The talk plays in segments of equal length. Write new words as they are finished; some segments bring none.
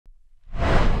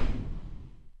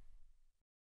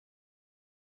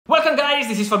guys,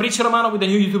 this is Fabrizio Romano with a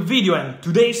new YouTube video, and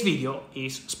today's video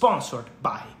is sponsored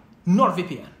by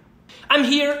NordVPN. I'm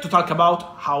here to talk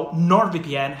about how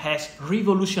NordVPN has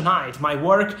revolutionized my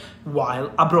work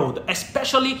while abroad,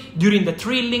 especially during the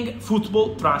thrilling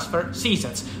football transfer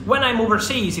seasons. When I'm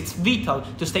overseas, it's vital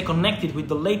to stay connected with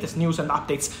the latest news and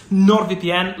updates.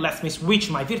 NordVPN lets me switch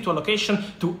my virtual location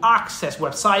to access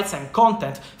websites and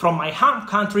content from my home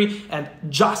country, and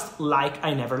just like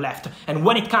I never left. And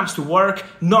when it comes to work,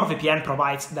 NordVPN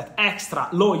provides that extra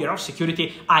layer of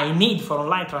security I need for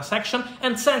online transaction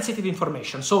and sensitive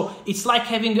information. So it's like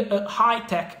having a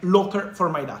high-tech locker for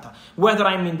my data. Whether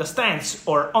I'm in the stands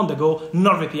or on the go,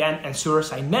 NordVPN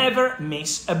ensures I never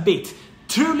miss a beat.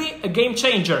 Truly a game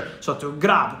changer. So to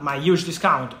grab my huge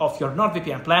discount of your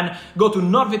NordVPN plan, go to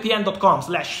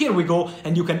nordvpn.com/herewego,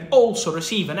 and you can also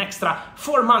receive an extra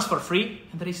 4 months for free,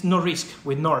 and there is no risk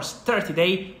with Nord's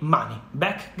 30-day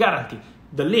money-back guarantee.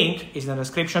 The link is in the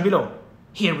description below.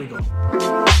 Here we go.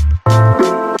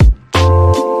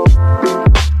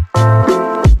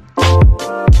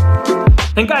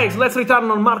 And guys, let's return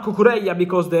on Marco Cucurella,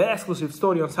 because the exclusive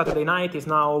story on Saturday night is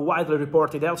now widely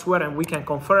reported elsewhere, and we can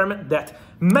confirm that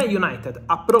Man United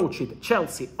approached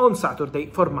Chelsea on Saturday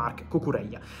for Marc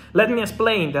Cucurella. Let me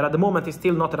explain that at the moment it's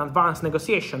still not an advanced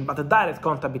negotiation, but a direct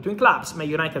contact between clubs. Man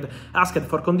United asked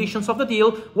for conditions of the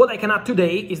deal. What I can add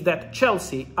today is that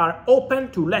Chelsea are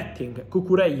open to letting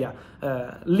Cucurella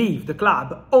leave the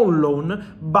club on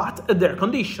loan, but at their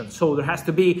conditions. So there has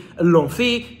to be a loan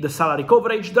fee, the salary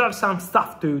coverage. There are some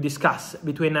stuff to discuss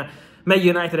between Man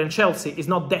United and Chelsea. It's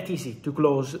not that easy to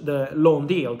close the loan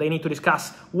deal. They need to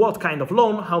discuss what kind of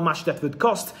loan, how much that would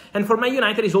cost, and for Man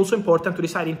United it's also important to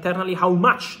decide internally how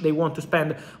much they want to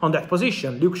spend on that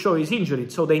position. Luke Shaw is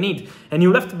injured, so they need a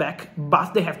new left back,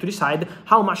 but they have to decide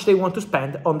how much they want to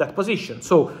spend on that position.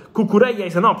 So Cucurella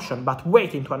is an option, but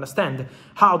waiting to understand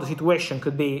how the situation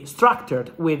could be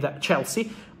structured with Chelsea.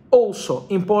 Also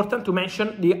important to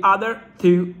mention the other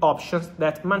two options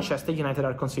that Manchester United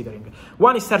are considering.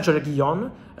 One is Sergio Reguilón,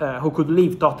 who could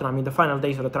leave Tottenham in the final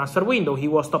days of the transfer window. He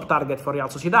was top target for Real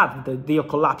Sociedad. The deal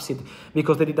collapsed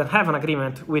because they didn't have an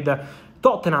agreement with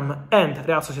Tottenham, and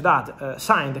Real Sociedad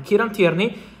signed Kieran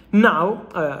Tierney. Now,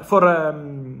 for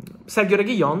Sergio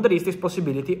Reguilón, there is this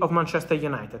possibility of Manchester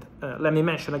United. Let me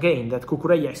mention again that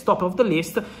Cucurella is top of the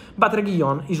list, but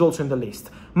Reguilón is also in the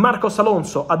list. Marcos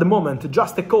Alonso, at the moment,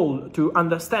 just a call to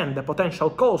understand the potential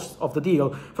cost of the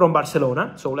deal from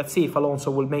Barcelona. So let's see if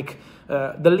Alonso will make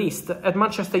the list at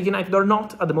Manchester United or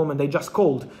not. At the moment, they just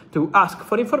called to ask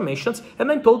for information, and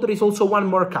I'm told there is also one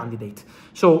more candidate.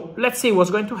 So let's see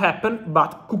what's going to happen,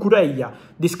 but Cucurella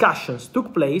discussions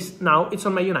took place. Now it's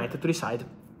on Man United to decide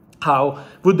how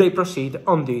would they proceed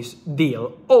on this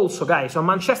deal. Also, guys, on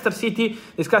Manchester City,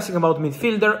 discussing about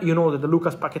midfielder, you know that the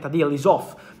Lucas Paqueta deal is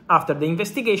off after the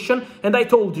investigation, and I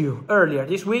told you earlier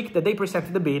this week that they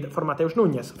presented the bid for Matheus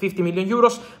Nunes, 50 million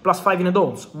euros plus 5 in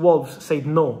add-ons. Wolves said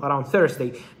no around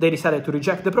Thursday. They decided to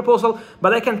reject the proposal,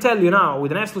 but I can tell you now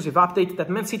with an exclusive update that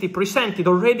Man City presented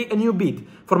already a new bid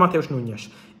for Matheus Nunes.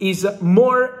 Is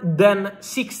more than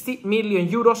 60 million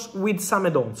euros with some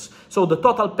add-ons. So the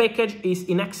total package is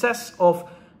in excess of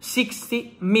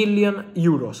 60 million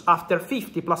euros. After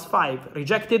 50 plus 5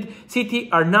 rejected, City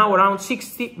are now around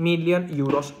 60 million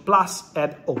euros plus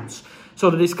add-ons. So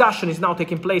the discussion is now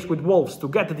taking place with Wolves to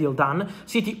get the deal done.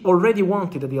 City already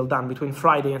wanted the deal done between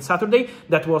Friday and Saturday.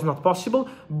 That was not possible,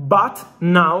 but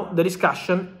now the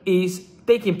discussion is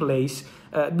taking place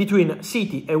between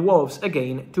City and Wolves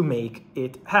again to make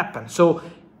it happen. So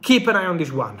keep an eye on this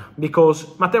one, because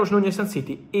Matheus Nunes and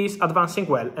City is advancing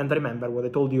well. And remember what I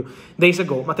told you days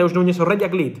ago, Matheus Nunes already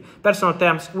agreed personal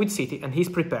terms with City, and he's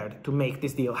prepared to make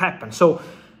this deal happen. So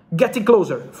getting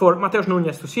closer for Matheus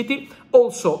Nunes to City,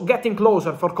 also getting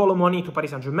closer for Kolo to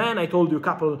Paris Saint-Germain. I told you a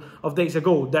couple of days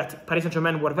ago that Paris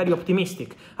Saint-Germain were very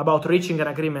optimistic about reaching an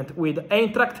agreement with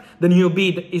Eintracht. The new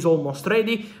bid is almost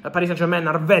ready. Paris Saint-Germain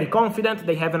are very confident.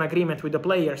 They have an agreement with the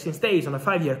player since days on a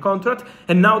 5-year contract,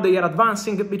 and now they are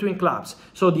advancing between clubs.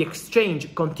 So the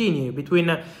exchange continues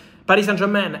between Paris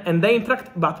Saint-Germain and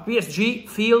Eintracht, but PSG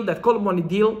feel that Kolo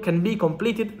deal can be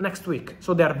completed next week.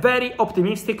 So they are very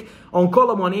optimistic on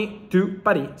Kolo to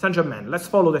Paris Saint-Germain. Let's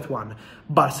follow that one.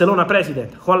 Barcelona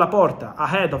president João Laporta,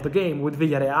 ahead of the game with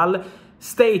Villarreal,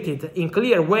 stated in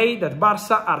clear way that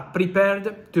Barca are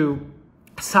prepared to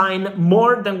sign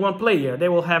more than one player. They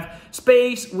will have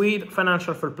space with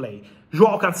financial fair play.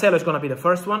 João Cancelo is going to be the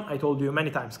first one. I told you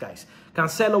many times, guys.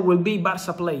 Cancelo will be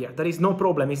Barca player. There is no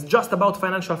problem. It's just about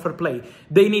financial fair play.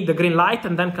 They need the green light,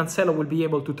 and then Cancelo will be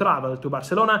able to travel to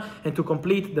Barcelona and to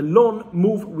complete the loan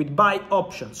move with buy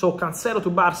option. So Cancelo to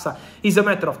Barca is a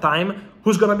matter of time.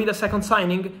 Who's going to be the second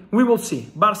signing? We will see.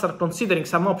 Barca are considering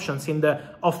some options in the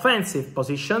offensive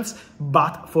positions,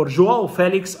 but for João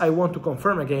Felix, I want to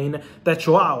confirm again that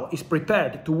João is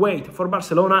prepared to wait for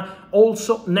Barcelona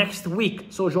also next week.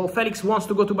 So João Felix wants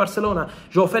to go to Barcelona.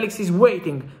 João Felix is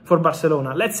waiting for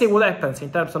Barcelona. Let's see what happens in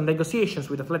terms of negotiations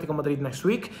with Atletico Madrid next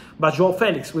week, but João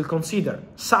Felix will consider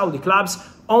Saudi clubs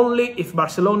only if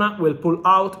Barcelona will pull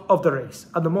out of the race.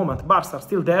 At the moment, Barca are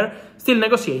still there, still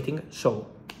negotiating, so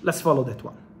let's follow that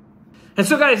one. And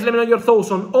so guys, let me know your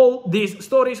thoughts on all these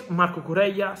stories. Marco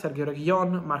Cureia, Sergio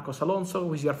Reguilón, Marcos Alonso,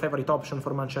 who is your favorite option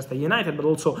for Manchester United, but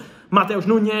also Mateus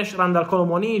Nunes, Randal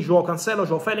Colomoni, João Cancelo,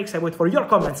 João Felix. I wait for your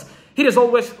comments. Here as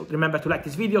always, remember to like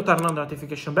this video, turn on the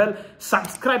notification bell,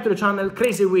 subscribe to the channel.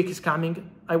 Crazy week is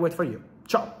coming. I wait for you.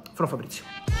 Ciao from Fabrizio.